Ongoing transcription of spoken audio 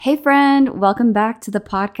Hey friend, welcome back to the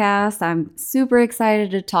podcast. I'm super excited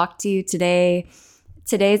to talk to you today.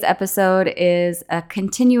 Today's episode is a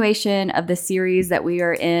continuation of the series that we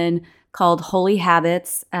are in called Holy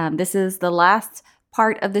Habits. This is the last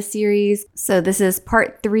part of the series. So this is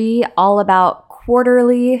part 3, all about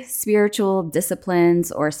quarterly spiritual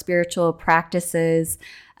disciplines or spiritual practices.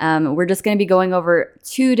 We're just going to be going over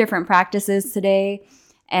 2 different practices today.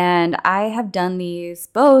 And I have done these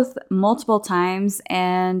both multiple times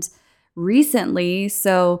and recently,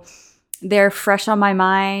 so they're fresh on my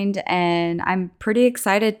mind, and I'm pretty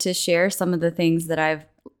excited to share some of the things that I've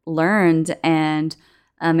learned and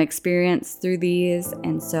experienced through these.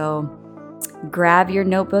 And so grab your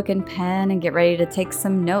notebook and pen and get ready to take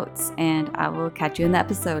some notes, and I will catch you in the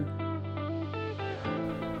episode.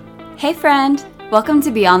 Hey friend, welcome to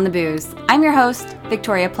Beyond the Booze. I'm your host,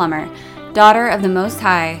 Victoria Plummer, daughter of the Most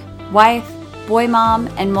High, wife, boy mom,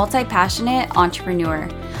 and multi-passionate entrepreneur.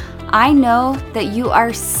 I know that you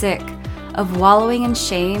are sick of wallowing in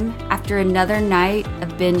shame after another night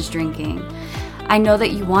of binge drinking. I know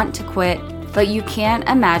that you want to quit, but you can't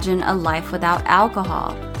imagine a life without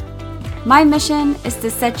alcohol. My mission is to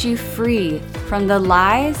set you free from the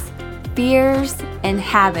lies, fears, and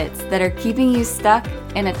habits that are keeping you stuck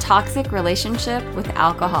in a toxic relationship with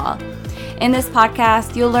alcohol. In this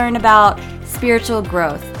podcast, you'll learn about spiritual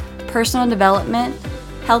growth, personal development,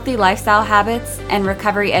 healthy lifestyle habits, and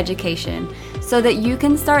recovery education so that you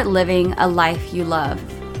can start living a life you love.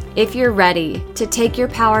 If you're ready to take your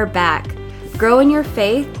power back, grow in your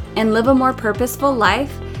faith, and live a more purposeful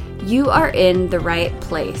life, you are in the right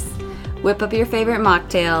place. Whip up your favorite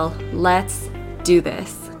mocktail. Let's do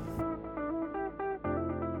this.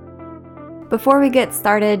 Before we get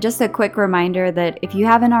started, just a quick reminder that if you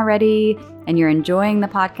haven't already and you're enjoying the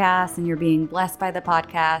podcast and you're being blessed by the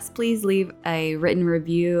podcast, please leave a written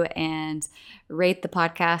review and rate the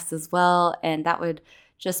podcast as well. And that would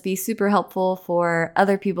just be super helpful for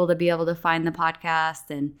other people to be able to find the podcast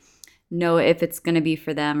and know if it's going to be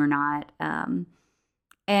for them or not.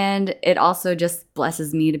 And it also just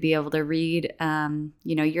blesses me to be able to read,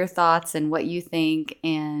 your thoughts and what you think.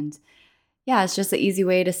 And yeah, it's just an easy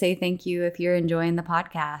way to say thank you if you're enjoying the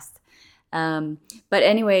podcast. But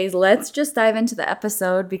anyways, let's just dive into the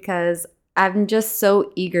episode because I'm just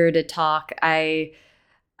so eager to talk. I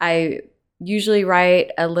usually write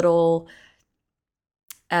a little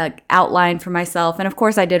outline for myself. And of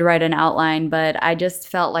course I did write an outline, but I just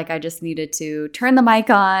felt like I just needed to turn the mic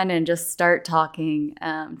on and just start talking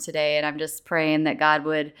today. And I'm just praying that God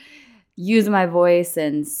would use my voice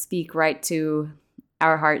and speak right to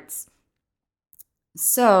our hearts.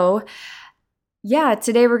 So, yeah,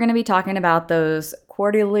 today we're going to be talking about those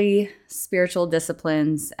quarterly spiritual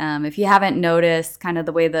disciplines. If you haven't noticed, kind of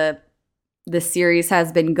the way the series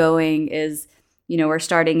has been going is, we're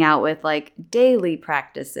starting out with like daily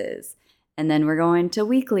practices, and then we're going to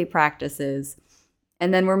weekly practices,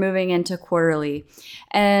 and then we're moving into quarterly.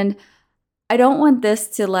 And I don't want this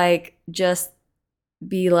to like just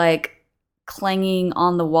be like clanging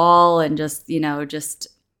on the wall and just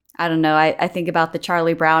I don't know. I think about the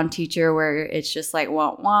Charlie Brown teacher where it's just like,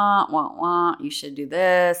 wah, wah, wah, wah, you should do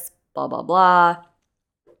this, blah, blah, blah.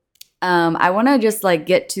 I want to just like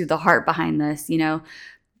get to the heart behind this.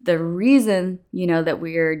 The reason, that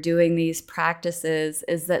we're doing these practices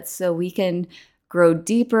is that so we can grow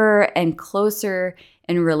deeper and closer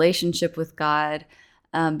in relationship with God,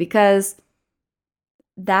 because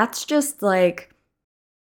that's just like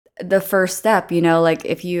the first step, like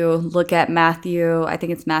if you look at Matthew, I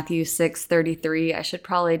think it's Matthew 6:33. I should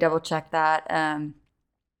probably double check that.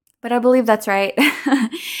 But I believe that's right.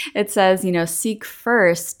 It says, seek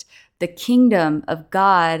first the kingdom of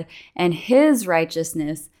God and his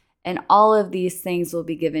righteousness, and all of these things will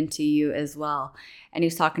be given to you as well. And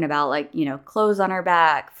he's talking about like, clothes on our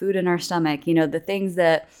back, food in our stomach, the things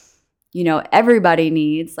that, everybody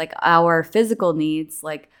needs, like our physical needs,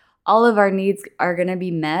 like all of our needs are going to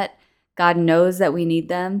be met. God knows that we need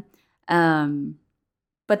them.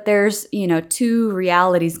 But there's, 2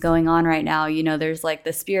 realities going on right now. There's like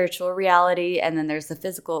the spiritual reality and then there's the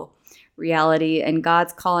physical reality. And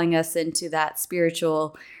God's calling us into that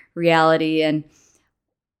spiritual reality and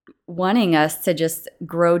wanting us to just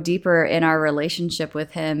grow deeper in our relationship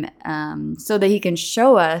with him, so that he can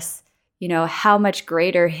show us, how much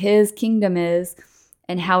greater his kingdom is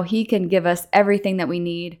and how he can give us everything that we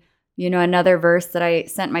need. Another verse that I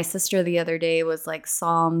sent my sister the other day was like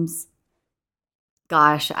Psalms.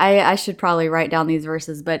 Gosh, I should probably write down these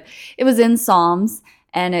verses, but it was in Psalms,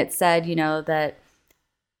 and it said,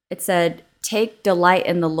 take delight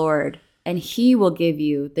in the Lord, and he will give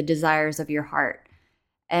you the desires of your heart.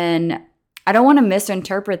 And I don't want to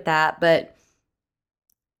misinterpret that, but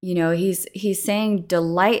he's saying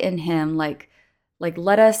delight in him, like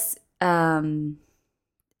let us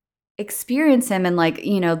experience him, and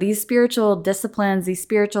these spiritual disciplines, these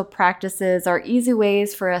spiritual practices are easy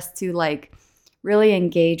ways for us to really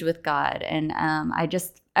engage with God. And I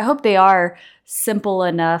hope they are simple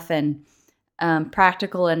enough and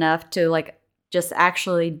practical enough to just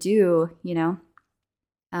actually do,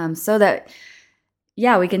 so that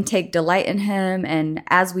we can take delight in him. And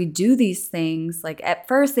as we do these things, at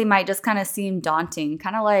first they might just kind of seem daunting,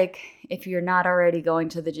 kind of like if you're not already going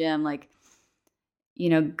to the gym,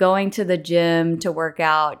 going to the gym to work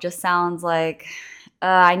out just sounds like,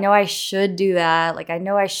 I know I should do that. I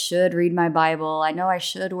know I should read my Bible. I know I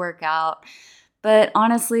should work out. But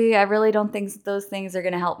honestly, I really don't think those things are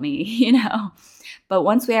going to help me, But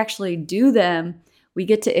once we actually do them, we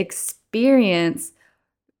get to experience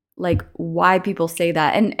why people say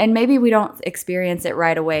that. And maybe we don't experience it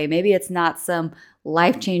right away. Maybe it's not some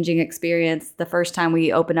life-changing experience the first time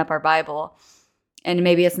we open up our Bible. And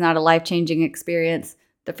maybe it's not a life-changing experience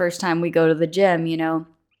the first time we go to the gym,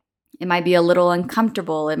 It might be a little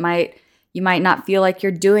uncomfortable. You might not feel like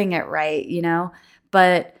you're doing it right,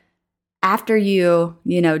 But after you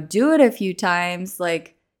do it a few times,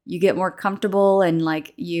 you get more comfortable and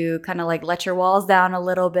you kind of let your walls down a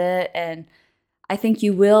little bit. And I think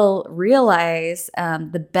you will realize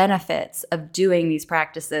the benefits of doing these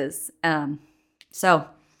practices. So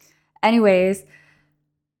anyways,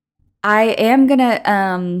 I am going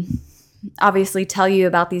to obviously tell you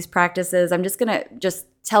about these practices. I'm just going to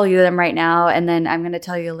tell you them right now. And then I'm going to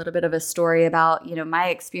tell you a little bit of a story about, my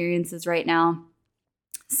experiences right now.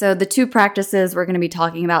 So the two practices we're going to be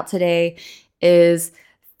talking about today is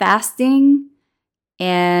fasting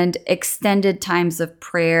and extended times of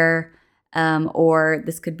prayer, or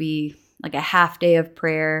this could be a half day of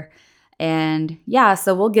prayer. And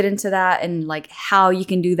so we'll get into that and how you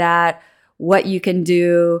can do that, what you can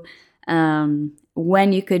do,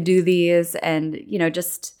 when you could do these, and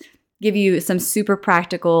just give you some super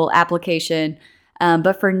practical application.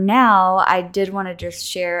 But for now, I did want to just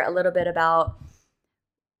share a little bit about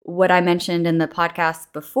what I mentioned in the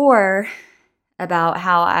podcast before about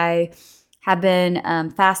how I have been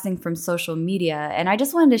fasting from social media. And I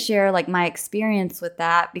just wanted to share my experience with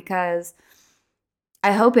that, because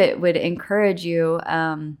I hope it would encourage you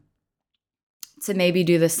to maybe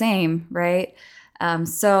do the same, right? Let me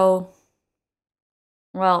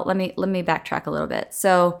backtrack a little bit.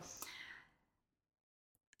 So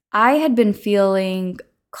I had been feeling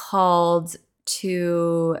called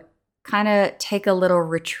to kind of take a little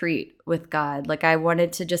retreat with God. I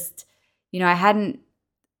wanted to just, I hadn't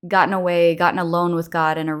gotten alone with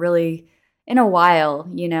God in a while,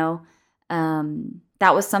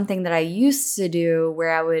 that was something that I used to do,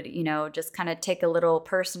 where I would, just kind of take a little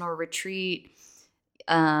personal retreat,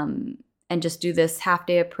 and just do this half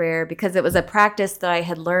day of prayer, because it was a practice that I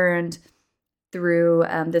had learned through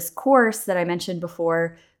this course that I mentioned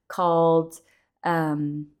before called,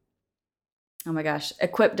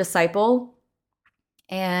 Equip Disciple.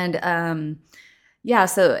 And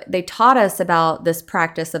so they taught us about this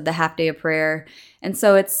practice of the half day of prayer. And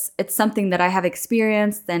so it's something that I have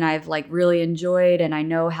experienced and I've really enjoyed, and I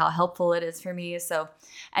know how helpful it is for me. So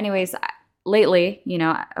anyways, lately,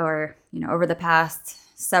 over the past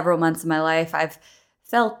several months of my life, I've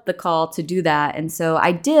felt the call to do that. And so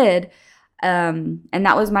I did. And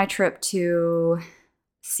that was my trip to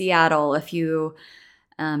Seattle a few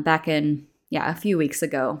weeks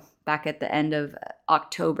ago, back at the end of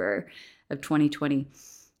October of 2020.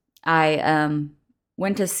 I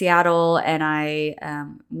went to Seattle, and I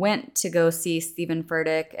went to go see Stephen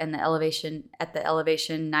Furtick and the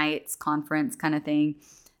Elevation Nights conference kind of thing.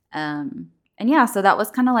 So that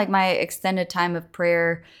was kind of my extended time of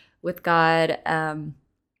prayer with God.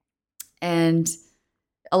 And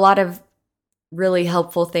a lot of really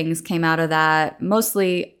helpful things came out of that.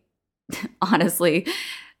 Mostly, honestly,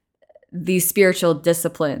 these spiritual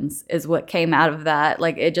disciplines is what came out of that.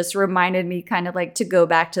 It just reminded me kind of to go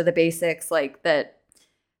back to the basics, that,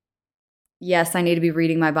 yes, I need to be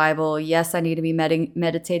reading my Bible. Yes, I need to be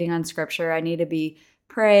meditating on scripture. I need to be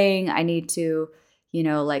praying. I need to,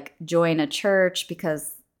 join a church,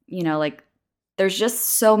 because, there's just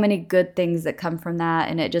so many good things that come from that.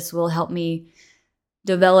 And it just will help me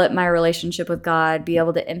develop my relationship with God, be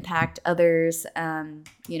able to impact others,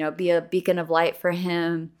 be a beacon of light for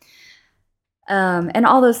him. And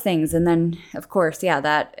all those things. And then, of course,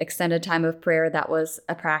 that extended time of prayer, that was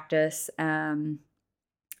a practice. And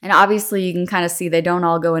obviously you can kind of see they don't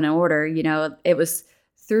all go in order. It was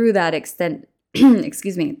through that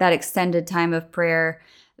that extended time of prayer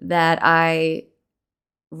that I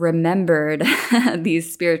remembered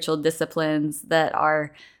these spiritual disciplines that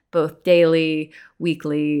are both daily,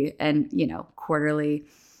 weekly, and, quarterly.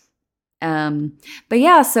 But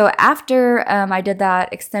yeah, so after I did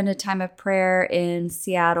that extended time of prayer in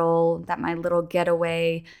Seattle, my little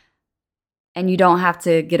getaway, and you don't have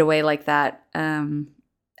to get away like that.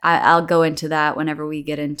 I'll go into that whenever we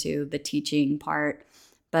get into the teaching part.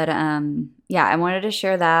 But yeah, I wanted to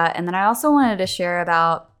share that. And then I also wanted to share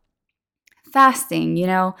about fasting,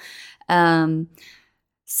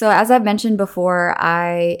 So as I've mentioned before,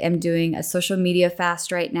 I am doing a social media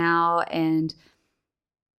fast right now. And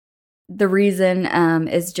the reason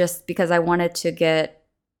is just because I wanted to get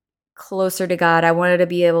closer to God. I wanted to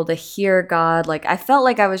be able to hear God. Like, I felt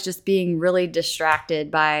like I was just being really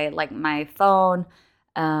distracted by like my phone.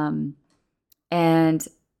 And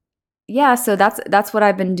yeah, so that's what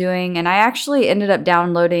I've been doing. And I actually ended up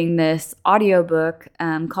downloading this audiobook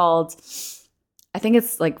called, I think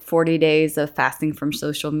it's like 40 Days of Fasting from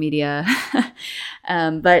Social Media.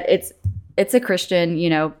 But it's a Christian,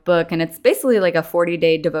 book, and it's basically like a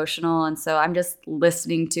 40-day devotional. And so I'm just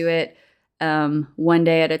listening to it one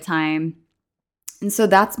day at a time. And so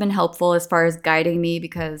that's been helpful as far as guiding me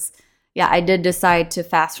because, yeah, I did decide to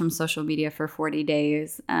fast from social media for 40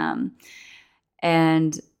 days.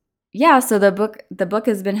 And yeah, so the book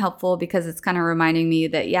has been helpful because it's kind of reminding me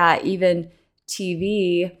that, yeah, even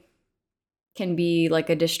TV can be like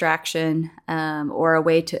a distraction or a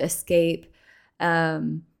way to escape.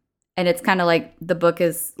 And it's kind of like the book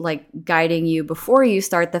is like guiding you before you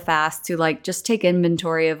start the fast to like just take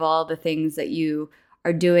inventory of all the things that you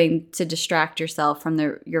are doing to distract yourself from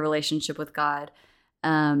your relationship with God.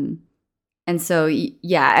 And so,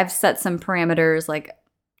 yeah, I've set some parameters. Like,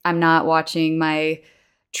 I'm not watching my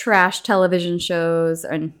trash television shows,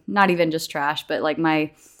 and not even just trash, but like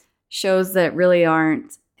my shows that really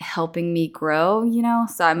aren't helping me grow,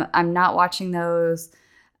 So I'm not watching those.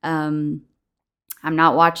 I'm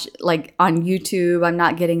not like on YouTube. I'm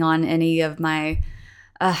not getting on any of my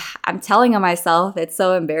I'm telling on myself, it's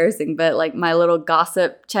so embarrassing, but like my little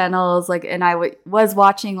gossip channels, like, and I was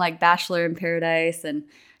watching like Bachelor in Paradise, and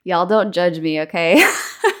y'all don't judge me, okay?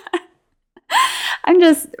 I'm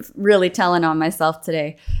just really telling on myself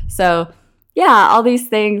today. So yeah, all these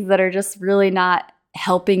things that are just really not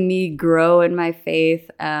helping me grow in my faith,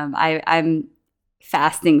 I'm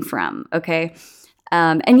fasting from, okay?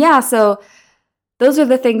 And yeah, so those are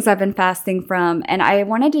the things I've been fasting from. And I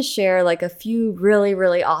wanted to share like a few really,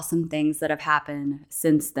 really awesome things that have happened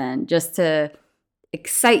since then, just to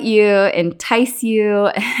excite you, entice you,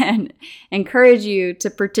 and encourage you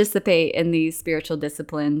to participate in these spiritual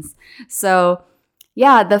disciplines. So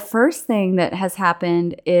yeah, the first thing that has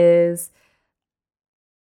happened is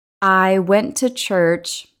I went to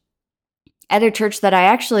church at a church that I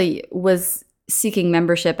actually was seeking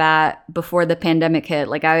membership at before the pandemic hit.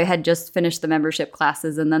 Like, I had just finished the membership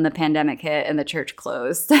classes and then the pandemic hit and the church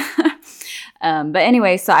closed. But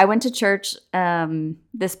anyway, so I went to church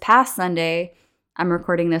this past Sunday. I'm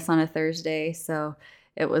recording this on a Thursday, so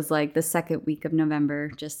it was like the second week of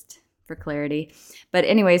November, just for clarity. But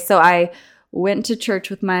anyway, so I went to church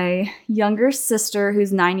with my younger sister,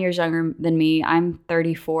 who's 9 years younger than me. I'm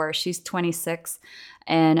 34. She's 26.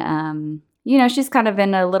 And, she's kind of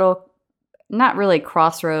in a little, not really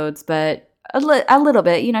crossroads, but a little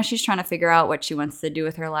bit. She's trying to figure out what she wants to do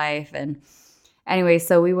with her life. And anyway,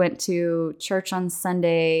 so we went to church on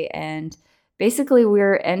Sunday, and basically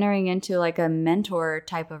we're entering into like a mentor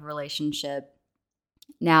type of relationship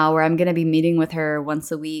now, where I'm going to be meeting with her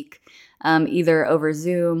once a week, either over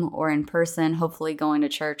Zoom or in person, hopefully going to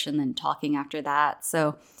church and then talking after that.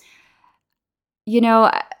 So,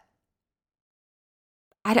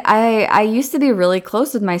 I used to be really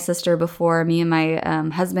close with my sister before me and my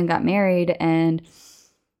husband got married. And,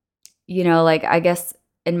 like, I guess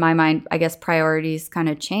in my mind, I guess priorities kind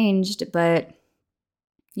of changed. But,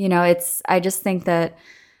 I just think that,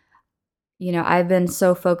 I've been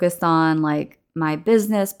so focused on like my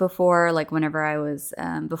business before, like whenever I was,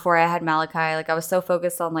 before I had Malachi, like I was so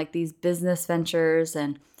focused on like these business ventures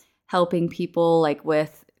and helping people like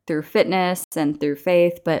through fitness and through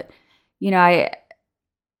faith. But, I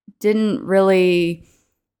didn't really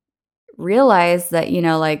realize that,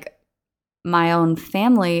 like my own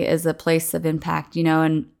family is a place of impact,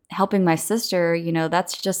 and helping my sister,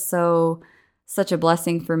 that's just such a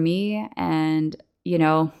blessing for me. And,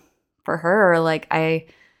 for her, like I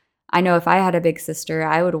know if I had a big sister,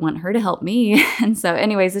 I would want her to help me. And so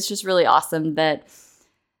anyways, it's just really awesome that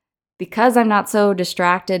because I'm not so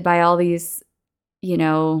distracted by all these,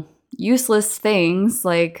 useless things,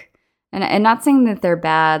 like, and not saying that they're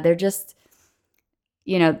bad, they're just,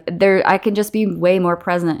 there I can just be way more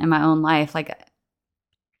present in my own life.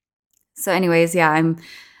 So anyways, yeah,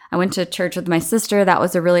 I went to church with my sister. That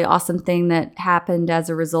was a really awesome thing that happened as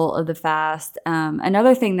a result of the fast.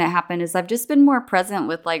 Another thing that happened is I've just been more present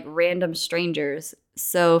with like random strangers.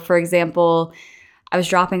 So for example, I was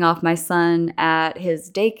dropping off my son at his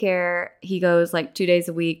daycare. He goes like 2 days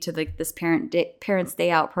a week to like this parents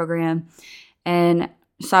day out program. And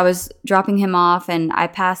so I was dropping him off and I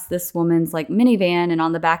passed this woman's like minivan, and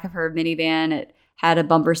on the back of her minivan, it had a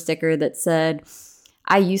bumper sticker that said,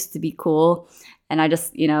 "I used to be cool." And I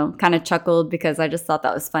just, kind of chuckled because I just thought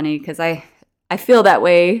that was funny because I feel that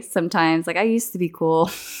way sometimes. Like I used to be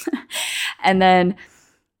cool. And then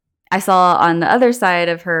I saw on the other side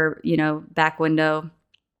of her, back window,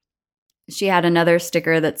 she had another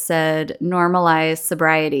sticker that said "normalize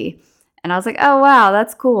sobriety." And I was like, "Oh, wow,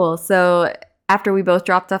 that's cool." So after we both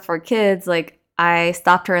dropped off our kids, like I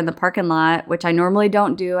stopped her in the parking lot, which I normally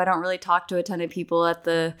don't do. I don't really talk to a ton of people at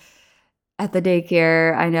the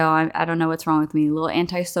daycare. I know I don't know what's wrong with me. A little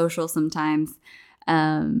antisocial sometimes.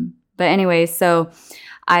 But anyway, so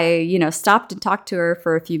I, stopped and talked to her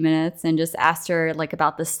for a few minutes and just asked her like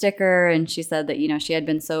about the sticker. And she said that, she had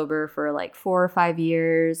been sober for like 4 or 5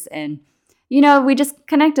 years. And, we just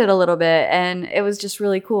connected a little bit. And it was just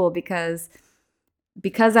really cool because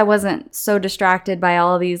I wasn't so distracted by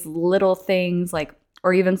all these little things like,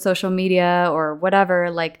 or even social media or whatever,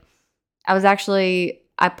 like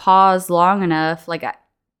I paused long enough like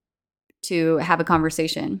to have a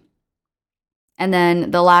conversation. And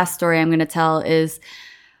then the last story I'm going to tell is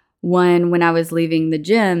when I was leaving the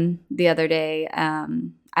gym the other day, I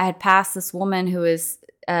had passed this woman who was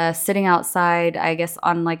sitting outside, I guess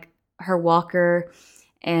on like her walker,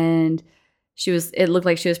 and it looked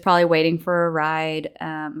like she was probably waiting for a ride,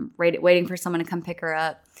 waiting for someone to come pick her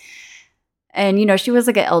up. And, she was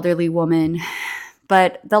like an elderly woman.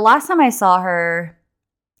 But the last time I saw her,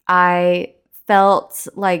 I felt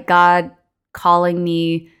like God calling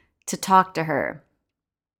me to talk to her.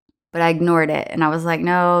 But I ignored it. And I was like,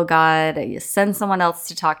 "No, God, you send someone else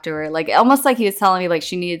to talk to her." Like almost like he was telling me like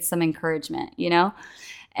she needed some encouragement,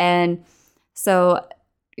 And so,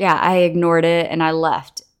 yeah, I ignored it and I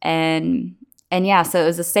left. And yeah, so it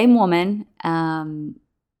was the same woman,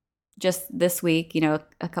 just this week,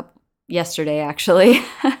 yesterday actually.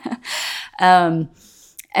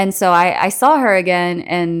 And so I saw her again,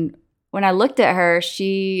 and when I looked at her,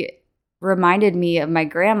 she reminded me of my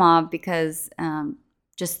grandma because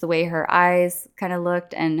just the way her eyes kind of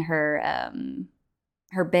looked and her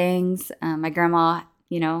bangs. My grandma,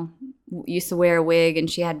 used to wear a wig and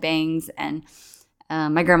she had bangs, and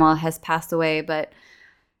my grandma has passed away, but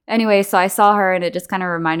anyway, so I saw her and it just kind of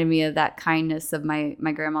reminded me of that kindness of my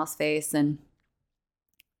grandma's face. And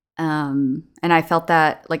I felt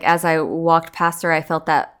that like as I walked past her, I felt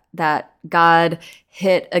that God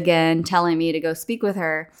hit again, telling me to go speak with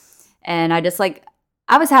her. And I just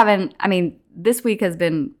this week has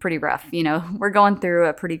been pretty rough. We're going through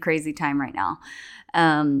a pretty crazy time right now.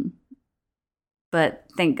 But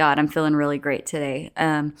thank God I'm feeling really great today.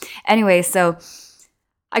 Anyway, so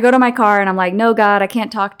I go to my car and I'm like, "No, God, I can't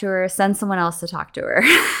talk to her. Send someone else to talk to her."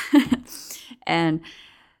 And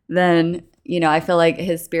then, I feel like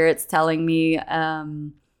his spirit's telling me,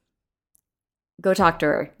 go talk to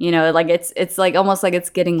her. Like it's like almost like it's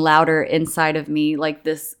getting louder inside of me, like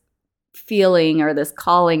this feeling or this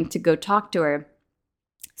calling to go talk to her.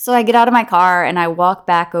 So I get out of my car and I walk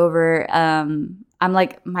back over. I'm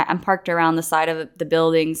parked around the side of the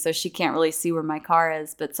building, so she can't really see where my car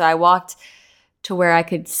is. But so I walked to where I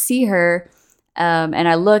could see her, and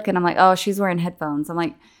I look and I'm like, "Oh, she's wearing headphones." I'm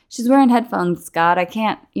like, "She's wearing headphones, God. I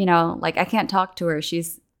can't, I can't talk to her. She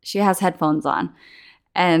has headphones on."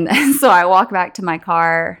 And so I walk back to my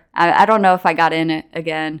car. I don't know if I got in it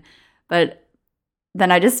again, but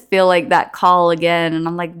then I just feel like that call again. And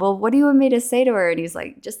I'm like, "Well, what do you want me to say to her?" And he's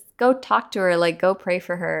like, "Just go talk to her, like go pray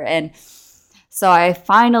for her." And so I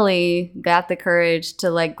finally got the courage to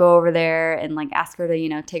like go over there and like ask her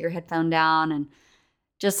to, take her headphone down and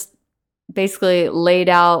just basically laid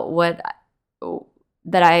out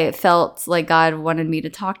that I felt like God wanted me to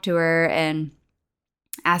talk to her, and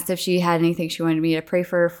asked if she had anything she wanted me to pray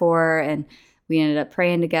for her for. And we ended up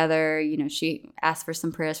praying together. She asked for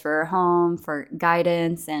some prayers for her home, for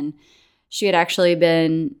guidance. And she had actually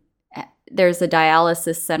there's a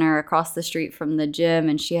dialysis center across the street from the gym,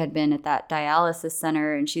 and she had been at that dialysis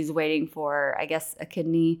center, and she's waiting for, I guess, a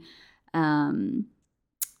kidney, get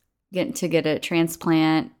a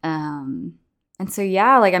transplant. And so,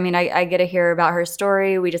 yeah, I get to hear about her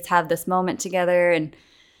story. We just have this moment together, and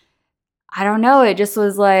I don't know, it just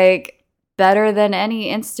was like better than any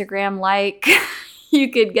Instagram like,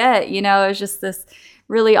 you could get. It was just this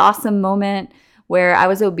really awesome moment where I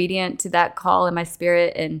was obedient to that call in my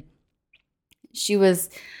spirit, and she was,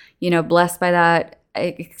 blessed by that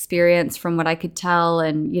experience from what I could tell.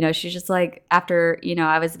 And, she's just like, after,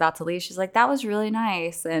 I was about to leave, she's like, that was really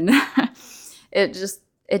nice. And it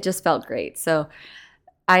just felt great. So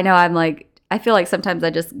I know I feel like sometimes I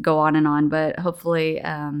just go on and on, but hopefully,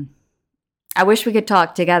 I wish we could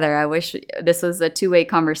talk together. I wish this was a two-way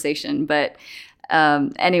conversation, but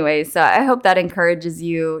anyway, so I hope that encourages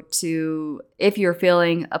you to, if you're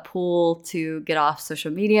feeling a pull to get off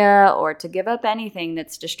social media or to give up anything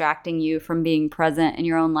that's distracting you from being present in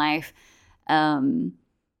your own life, to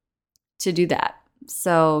do that.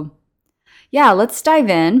 So yeah, let's dive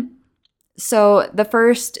in. So the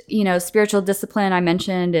first, spiritual discipline I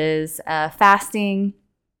mentioned is fasting.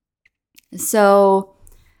 So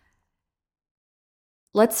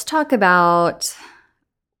let's talk about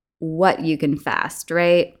what you can fast,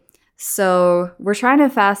 right? So we're trying to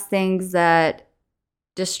fast things that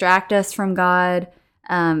distract us from God.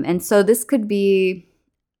 And so this could be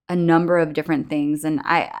a number of different things. And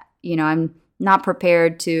I'm not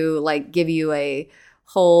prepared to give you a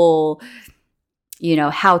whole,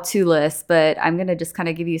 how-to list, but I'm going to just kind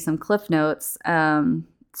of give you some cliff notes.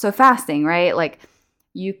 So fasting, right?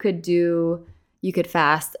 You could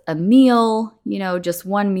fast a meal, just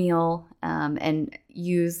one meal, and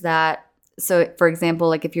use that. So for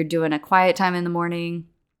example, if you're doing a quiet time in the morning,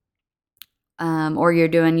 or you're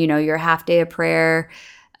doing, your half day of prayer,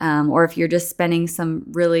 or if you're just spending some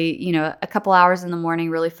really, a couple hours in the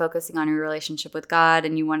morning, really focusing on your relationship with God,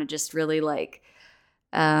 and you want to just really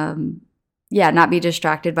not be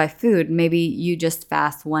distracted by food. Maybe you just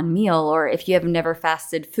fast one meal, or if you have never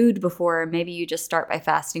fasted food before, maybe you just start by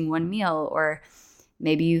fasting one meal, or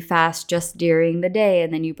maybe you fast just during the day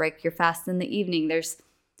and then you break your fast in the evening. There's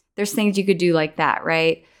things you could do like that,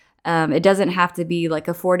 right? It doesn't have to be like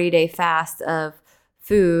a 40-day fast of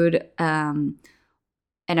food. And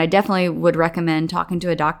I definitely would recommend talking to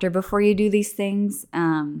a doctor before you do these things.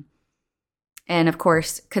 And of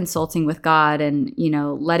course, consulting with God and,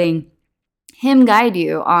 letting Him guide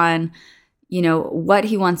you on, what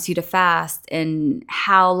He wants you to fast and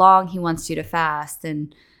how long He wants you to fast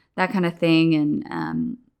and that kind of thing.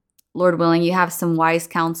 And Lord willing, you have some wise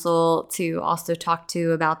counsel to also talk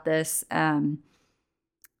to about this.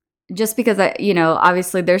 Just because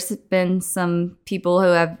obviously there's been some people who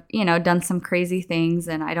have, done some crazy things,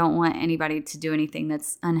 and I don't want anybody to do anything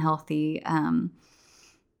that's unhealthy. I'm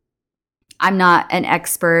not an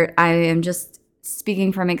expert. I am just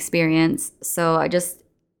speaking from experience. So I just,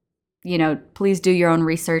 please do your own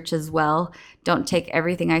research as well. Don't take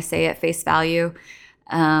everything I say at face value.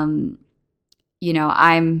 I'm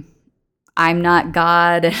not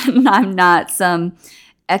God, and I'm not some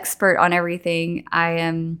expert on everything. I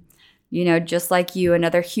am, just like you,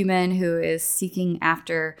 another human who is seeking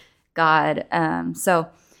after God.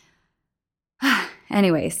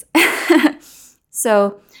 Anyways,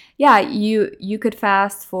 so yeah, you could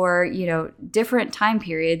fast for, different time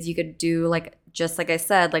periods. You could do just like I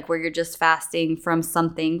said, where you're just fasting from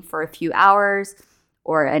something for a few hours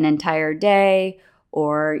or an entire day,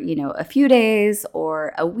 or, a few days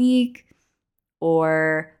or a week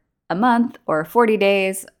or a month or 40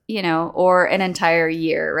 days, or an entire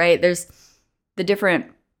year, right? There's the different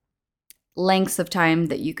lengths of time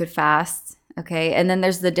that you could fast, okay? And then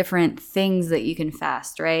there's the different things that you can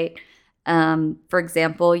fast, right? For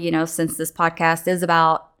example, since this podcast is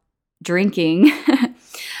about drinking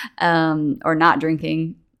or not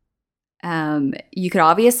drinking, you could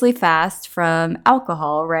obviously fast from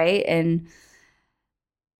alcohol, right? And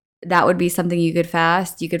that would be something you could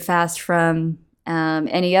fast. You could fast from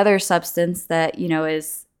any other substance that,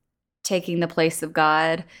 is taking the place of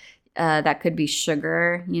God. That could be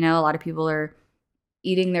sugar. A lot of people are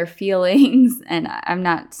eating their feelings. And I'm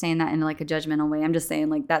not saying that in a judgmental way. I'm just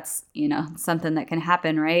saying that's, something that can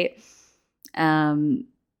happen, right?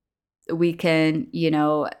 We can,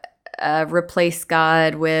 replace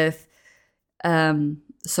God with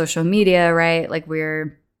social media, right?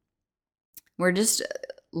 We're just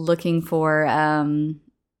looking for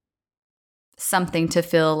something to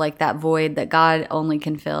fill that void that God only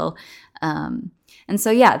can fill. And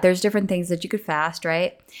so, yeah, there's different things that you could fast,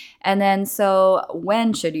 right? And then, so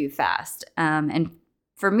when should you fast? And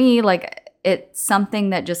for me, it's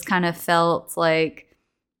something that just kind of felt like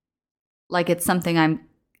it's something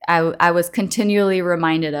I was continually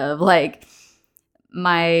reminded of.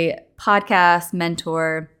 My podcast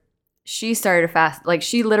mentor, she started to fast.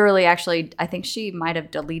 She literally actually, I think she might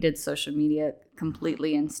have deleted social media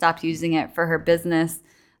completely and stopped using it for her business.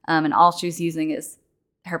 And all she's using is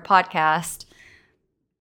her podcast.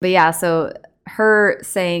 But yeah, so her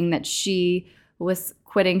saying that she was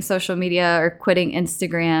quitting social media or quitting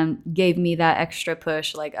Instagram gave me that extra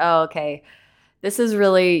push, like, oh, okay, this is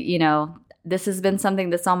really, this has been something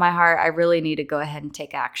that's on my heart. I really need to go ahead and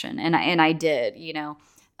take action. And I did,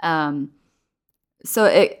 So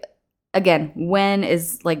it, again, when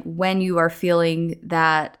you are feeling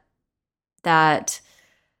that that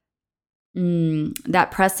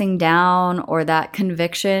pressing down or that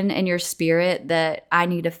conviction in your spirit that I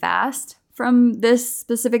need to fast from this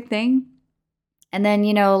specific thing. And then,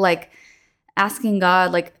 like asking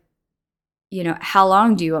God, like, how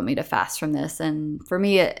long do you want me to fast from this? And for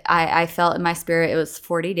me, I felt in my spirit it was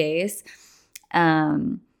 40 days.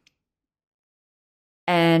 And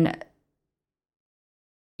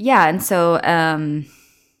yeah, and so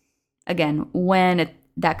again,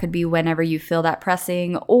 that could be whenever you feel that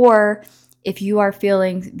pressing, or if you are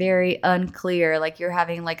feeling very unclear, like you're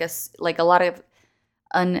having like a lot of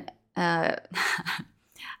I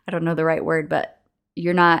don't know the right word, but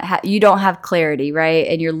you don't have clarity, right?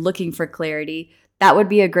 And you're looking for clarity. That would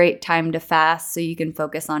be a great time to fast so you can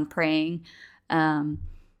focus on praying and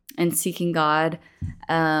seeking God.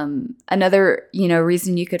 Another,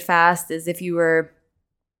 reason you could fast is if you were,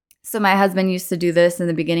 so my husband used to do this in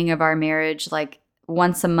the beginning of our marriage, like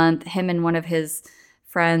once a month, him and one of his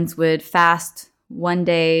friends would fast one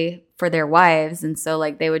day for their wives. And so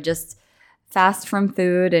like they would just fast from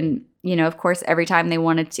food, and of course every time they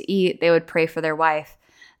wanted to eat they would pray for their wife.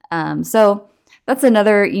 So that's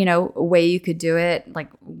another way you could do it, like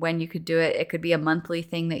when you could do it. It could be a monthly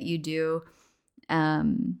thing that you do.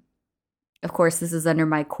 Of course this is under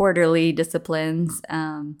my quarterly disciplines.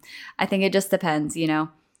 I think it just depends,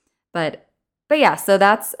 but yeah, so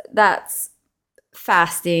that's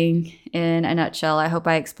fasting in a nutshell. I hope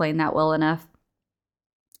I explained that well enough.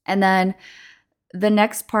 And then the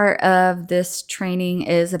next part of this training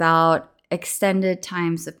is about extended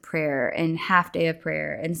times of prayer and half day of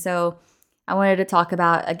prayer. And so I wanted to talk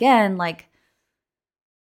about, again, like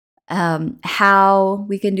how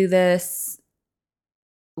we can do this,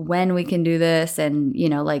 when we can do this, and,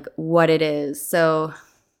 like what it is. So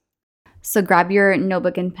grab your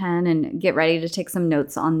notebook and pen and get ready to take some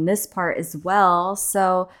notes on this part as well.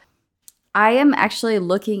 So I am actually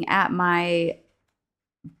looking at my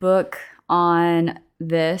book on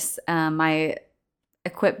this, my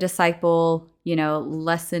Equip Disciple,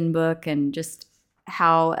 lesson book, and just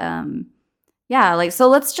how, so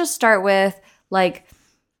let's just start with like,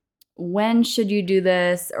 when should you do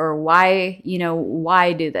this, or why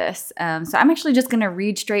do this? So I'm actually just going to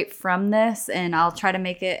read straight from this, and I'll try to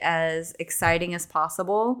make it as exciting as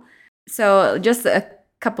possible. So just a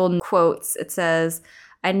couple quotes. It says,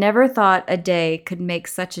 "I never thought a day could make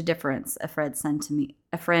such a difference," a friend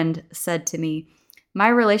said to me. My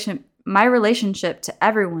relationship to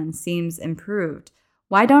everyone seems improved.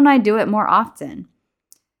 Why don't I do it more often?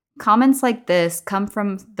 Comments like this come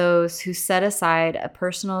from those who set aside a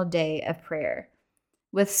personal day of prayer.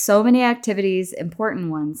 With so many activities,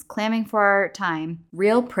 important ones, clamming for our time,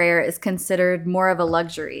 real prayer is considered more of a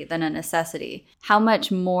luxury than a necessity. How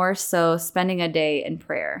much more so spending a day in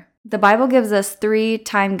prayer? The Bible gives us 3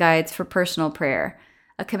 time guides for personal prayer: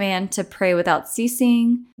 a command to pray without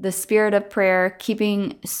ceasing, the spirit of prayer,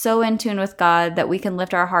 keeping so in tune with God that we can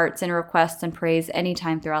lift our hearts in request and praise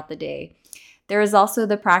anytime throughout the day. There is also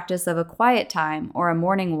the practice of a quiet time or a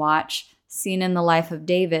morning watch, seen in the life of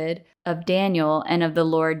David, of Daniel, and of the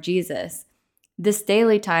Lord Jesus. This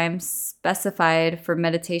daily time, specified for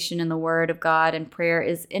meditation in the Word of God and prayer,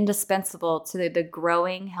 is indispensable to the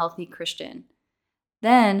growing, healthy Christian.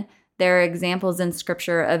 Then, there are examples in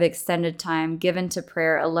Scripture of extended time given to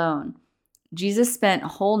prayer alone. Jesus spent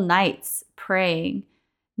whole nights praying.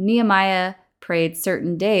 Nehemiah prayed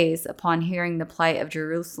certain days upon hearing the plight of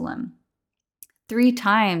Jerusalem. 3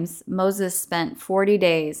 times Moses spent 40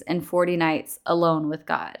 days and 40 nights alone with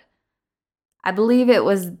God. I believe it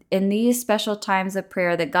was in these special times of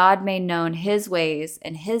prayer that God made known his ways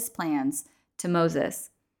and his plans to Moses.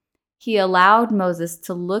 He allowed Moses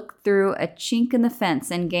to look through a chink in the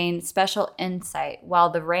fence and gain special insight, while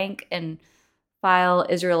the rank and file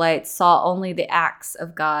Israelites saw only the acts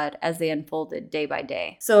of God as they unfolded day by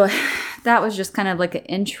day. So that was just kind of like an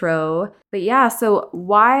intro. But yeah, so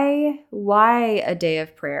why a day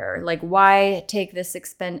of prayer? Like, why take this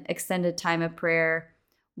extended time of prayer?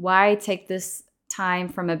 Why take this time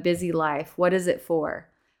from a busy life? What is it for?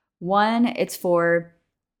 1, it's for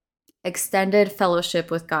extended fellowship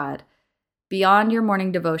with God. Beyond your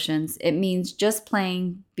morning devotions, it means just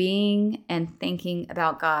plain being and thinking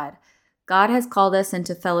about God. God has called us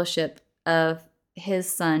into fellowship of his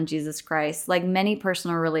Son, Jesus Christ. Like many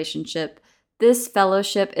personal relationship, This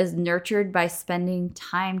fellowship is nurtured by spending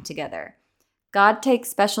time together. God takes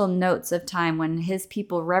special notes of time when his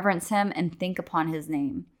people reverence him and think upon his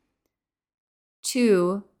name.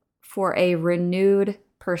 2, for a renewed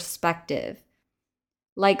perspective.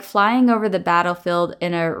 Like flying over the battlefield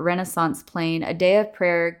in a Renaissance plane, a day of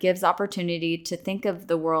prayer gives opportunity to think of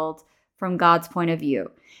the world from God's point of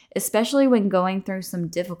view, especially when going through some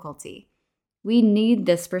difficulty. We need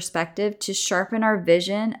this perspective to sharpen our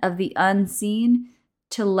vision of the unseen,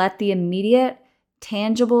 to let the immediate,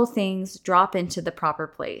 tangible things drop into the proper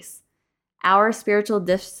place. Our spiritual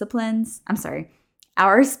defenses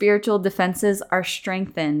are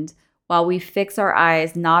strengthened while we fix our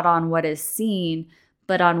eyes not on what is seen,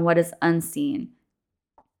 but on what is unseen.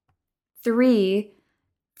 3,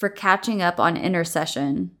 for catching up on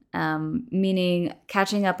intercession, meaning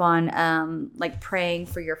catching up on like praying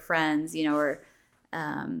for your friends, or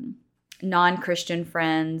non-Christian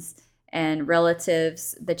friends and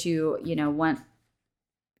relatives that you want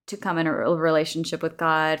to come in a relationship with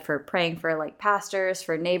God, for praying for like pastors,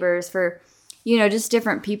 for neighbors, for just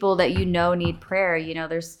different people that need prayer.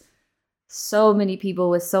 There's so many people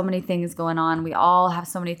with so many things going on. We all have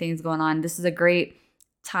so many things going on. This is a great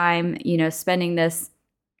time, spending this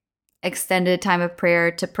extended time of prayer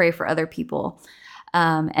to pray for other people.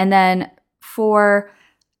 And then for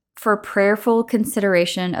prayerful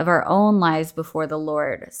consideration of our own lives before the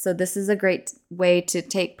Lord. So this is a great way to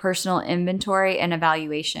take personal inventory and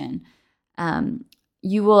evaluation.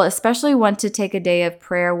 You will especially want to take a day of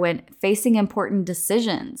prayer when facing important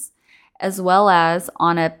decisions, as well as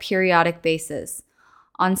on a periodic basis.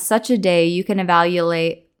 On such a day, you can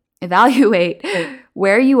evaluate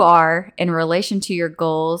where you are in relation to your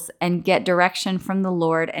goals and get direction from the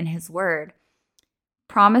Lord and his word.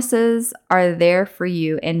 Promises are there for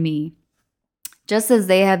you and me, just as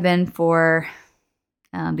they have been for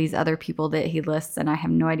these other people that he lists, and I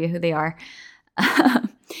have no idea who they are.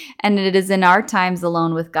 And it is in our times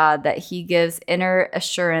alone with God that he gives inner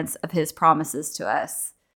assurance of his promises to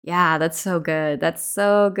us. Yeah, that's so good. That's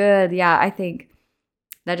so good. Yeah, I think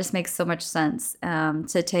that just makes so much sense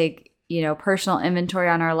to take, personal inventory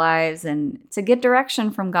on our lives and to get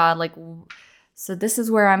direction from God. Like, so this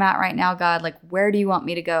is where I'm at right now, God. Like, where do you want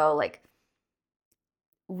me to go? Like,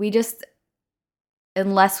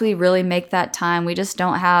 unless we really make that time, we just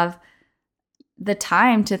don't have the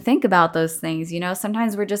time to think about those things.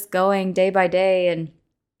 Sometimes we're just going day by day and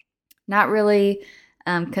not really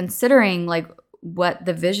considering like what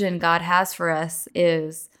the vision God has for us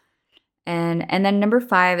is. And then number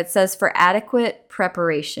 5, it says for adequate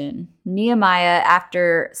preparation. Nehemiah,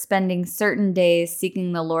 after spending certain days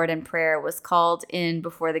seeking the Lord in prayer, was called in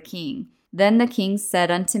before the king. Then the king said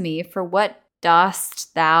unto me, for what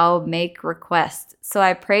dost thou make request? So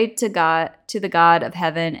I prayed to the God of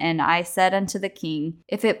heaven, and I said unto the king,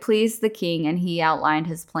 if it please the king, and he outlined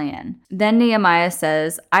his plan. Then Nehemiah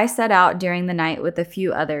says, I set out during the night with a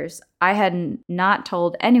few others. I had not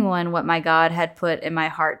told anyone what my God had put in my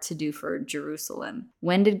heart to do for Jerusalem.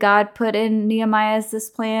 When did God put in Nehemiah's this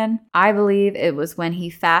plan? I believe it was when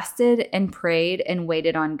he fasted and prayed and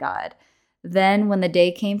waited on God. Then, when the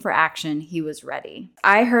day came for action, he was ready.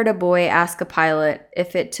 I heard a boy ask a pilot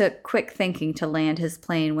if it took quick thinking to land his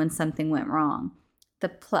plane when something went wrong. The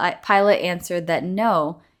pilot answered that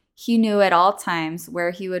no, he knew at all times where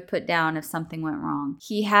he would put down if something went wrong.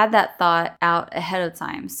 He had that thought out ahead of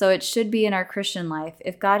time. So it should be in our Christian life.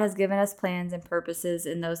 If God has given us plans and purposes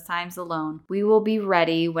in those times alone, we will be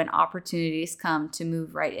ready when opportunities come to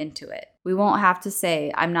move right into it. We won't have to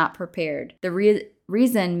say, I'm not prepared. The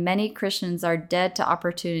reason many Christians are dead to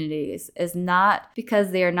opportunities is not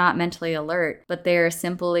because they are not mentally alert, but they are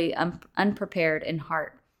simply unprepared in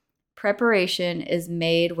heart. Preparation is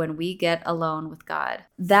made when we get alone with God.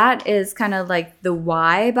 That is kind of like the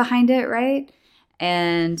why behind it, right?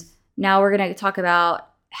 And now we're going to talk about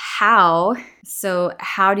how. So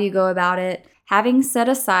how do you go about it? Having set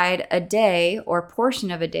aside a day or portion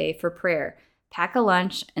of a day for prayer, pack a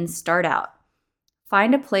lunch and start out.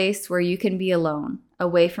 Find a place where you can be alone,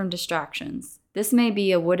 away from distractions. This may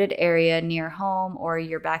be a wooded area near home or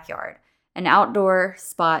your backyard. An outdoor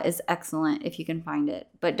spot is excellent if you can find it,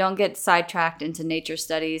 but don't get sidetracked into nature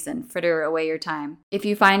studies and fritter away your time. If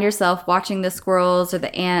you find yourself watching the squirrels or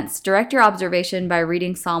the ants, direct your observation by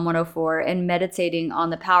reading Psalm 104 and meditating on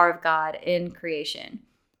the power of God in creation.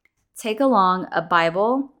 Take along a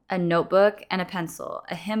Bible, a notebook, and a pencil,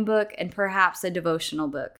 a hymn book, and perhaps a devotional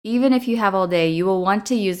book. Even if you have all day, you will want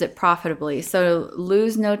to use it profitably, so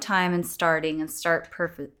lose no time in starting and start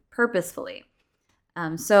purposefully.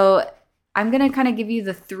 I'm going to kind of give you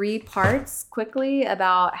the 3 parts quickly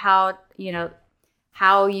about how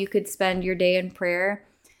how you could spend your day in prayer.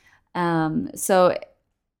 So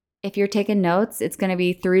if you're taking notes, it's going to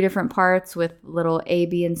be 3 different parts with little A,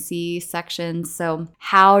 B, and C sections. So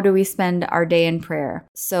how do we spend our day in prayer?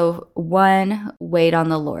 So 1, wait on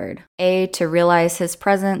the Lord. A, to realize his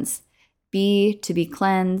presence. B, to be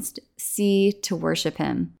cleansed. C, to worship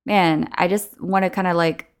him. Man, I just want to kind of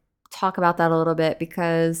like talk about that a little bit,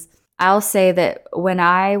 because I'll say that when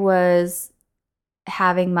I was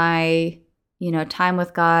having my, time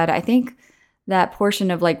with God, I think that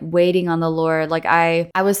portion of like waiting on the Lord, like I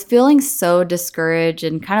was feeling so discouraged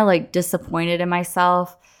and kind of like disappointed in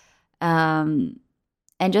myself, and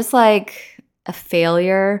just like a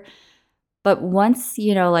failure. But once,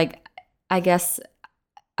 like, I guess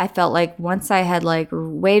I felt like once I had like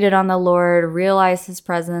waited on the Lord, realized his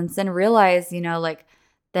presence, and realized, like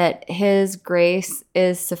that his grace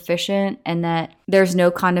is sufficient and that there's no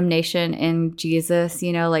condemnation in Jesus,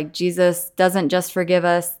 like Jesus doesn't just forgive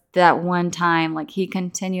us that one time, like he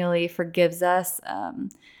continually forgives us.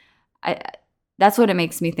 That's what it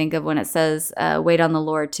makes me think of when it says, wait on the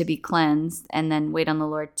Lord to be cleansed, and then wait on the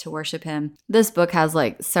Lord to worship him. This book has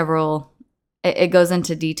like several, it goes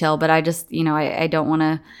into detail, but I just, I don't want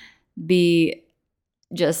to be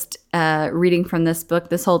just reading from this book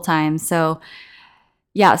this whole time. So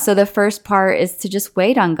yeah, so the first part is to just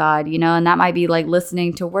wait on God, and that might be like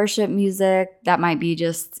listening to worship music. That might be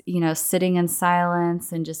just, sitting in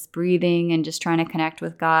silence and just breathing and just trying to connect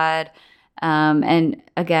with God. And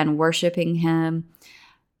again, worshiping him.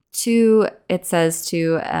 2, it says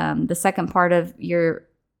to, the second part of your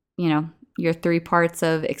 3 parts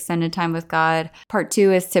of extended time with God. Part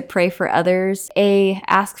 2 is to pray for others. A,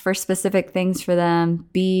 ask for specific things for them.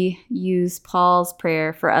 B, use Paul's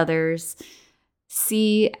prayer for others.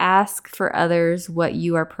 C, ask for others what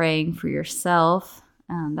you are praying for yourself.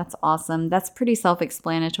 That's awesome. That's pretty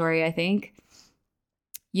self-explanatory, I think.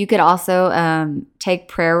 You could also take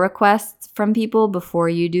prayer requests from people before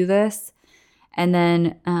you do this, and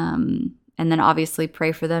then obviously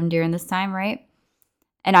pray for them during this time, right?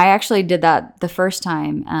 And I actually did that the first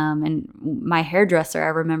time. And my hairdresser, I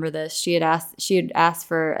remember this. She had asked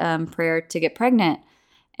for prayer to get pregnant.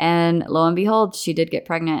 And lo and behold, she did get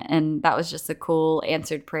pregnant. And that was just a cool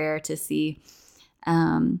answered prayer to see.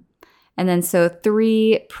 And then so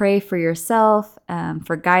 3, pray for yourself,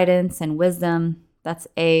 for guidance and wisdom. That's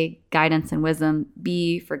A, guidance and wisdom.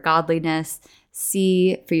 B, for godliness.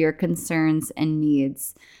 C, for your concerns and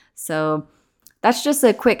needs. So that's just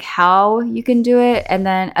a quick how you can do it. And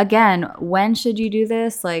then again, when should you do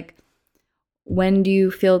this? Like, when you're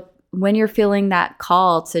feeling that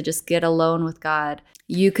call to just get alone with God?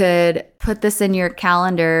 You could put this in your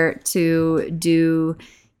calendar to do,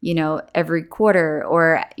 every quarter,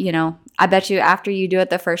 or, I bet you after you do it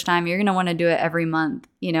the first time, you're going to want to do it every month,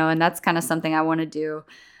 and that's kind of something I want to do.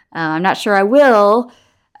 I'm not sure I will.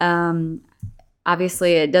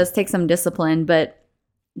 Obviously it does take some discipline, but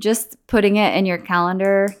just putting it in your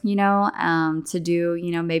calendar, to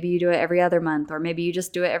do, maybe you do it every other month, or maybe you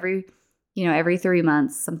just do it every 3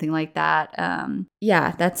 months, something like that.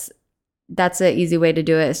 Yeah, that's an easy way to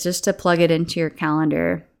do it. It's just to plug it into your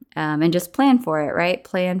calendar, and just plan for it, right?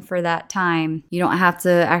 Plan for that time. You don't have to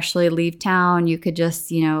actually leave town. You could just,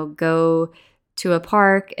 go to a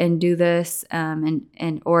park and do this,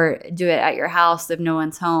 and or do it at your house if no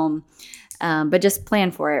one's home. But just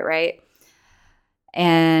plan for it, right?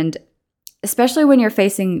 And especially when you're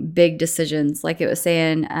facing big decisions, like it was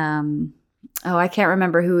saying, I can't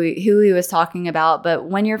remember who he was talking about, but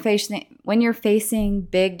when you're facing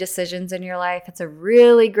big decisions in your life, it's a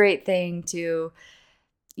really great thing to,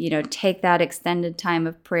 take that extended time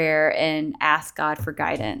of prayer and ask God for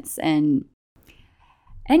guidance. And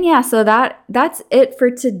yeah, so that's it for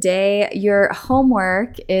today. Your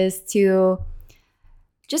homework is to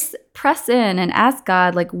just press in and ask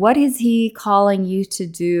God, like, what is he calling you to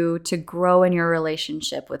do to grow in your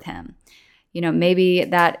relationship with him? Maybe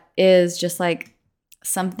that is just like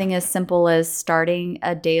something as simple as starting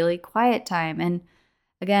a daily quiet time. And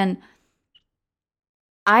again,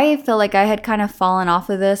 I feel like I had kind of fallen off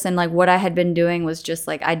of this, and like what I had been doing was just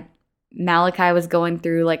like Malachi was going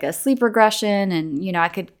through like a sleep regression, and I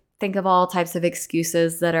could think of all types of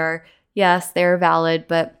excuses that are, yes, they're valid,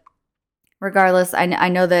 but regardless, I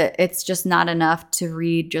know that it's just not enough to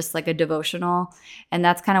read just like a devotional. And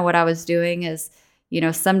that's kind of what I was doing is,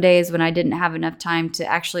 some days when I didn't have enough time to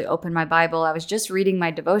actually open my Bible, I was just reading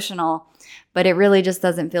my devotional, but it really just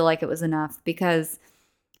doesn't feel like it was enough, because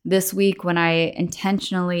this week when I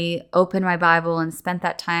intentionally opened my Bible and spent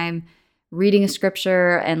that time reading a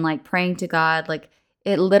scripture and like praying to God, like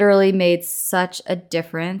it literally made such a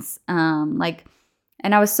difference.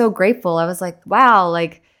 And I was so grateful. I was like, wow,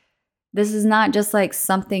 like this is not just like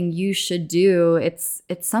something you should do. It's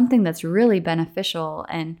something that's really beneficial.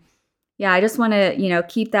 And yeah, I just want to,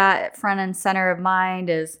 keep that front and center of mind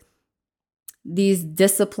is these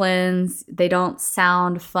disciplines, they don't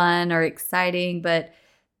sound fun or exciting, but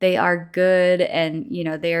they are good, and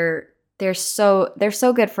they're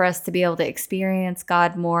so good for us to be able to experience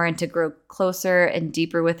God more and to grow closer and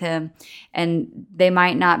deeper with him. And they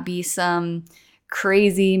might not be some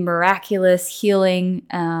crazy miraculous healing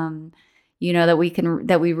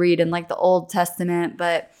that we read in like the Old Testament,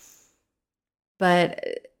 but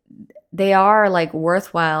they are like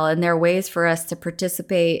worthwhile, and they're ways for us to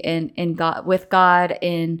participate in God, with God,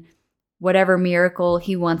 in whatever miracle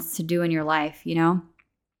he wants to do in your life,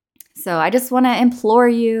 So I just want to implore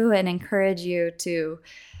you and encourage you to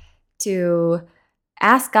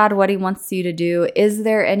ask God what he wants you to do. Is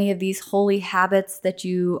there any of these holy habits that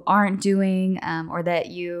you aren't doing, or that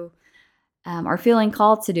you are feeling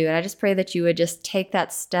called to do? And I just pray that you would just take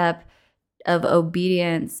that step of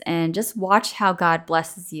obedience and just watch how God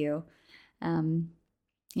blesses you.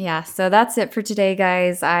 So that's it for today,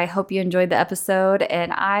 guys. I hope you enjoyed the episode,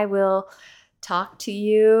 and I will talk to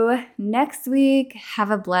you next week. Have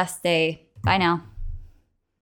a blessed day. Bye now.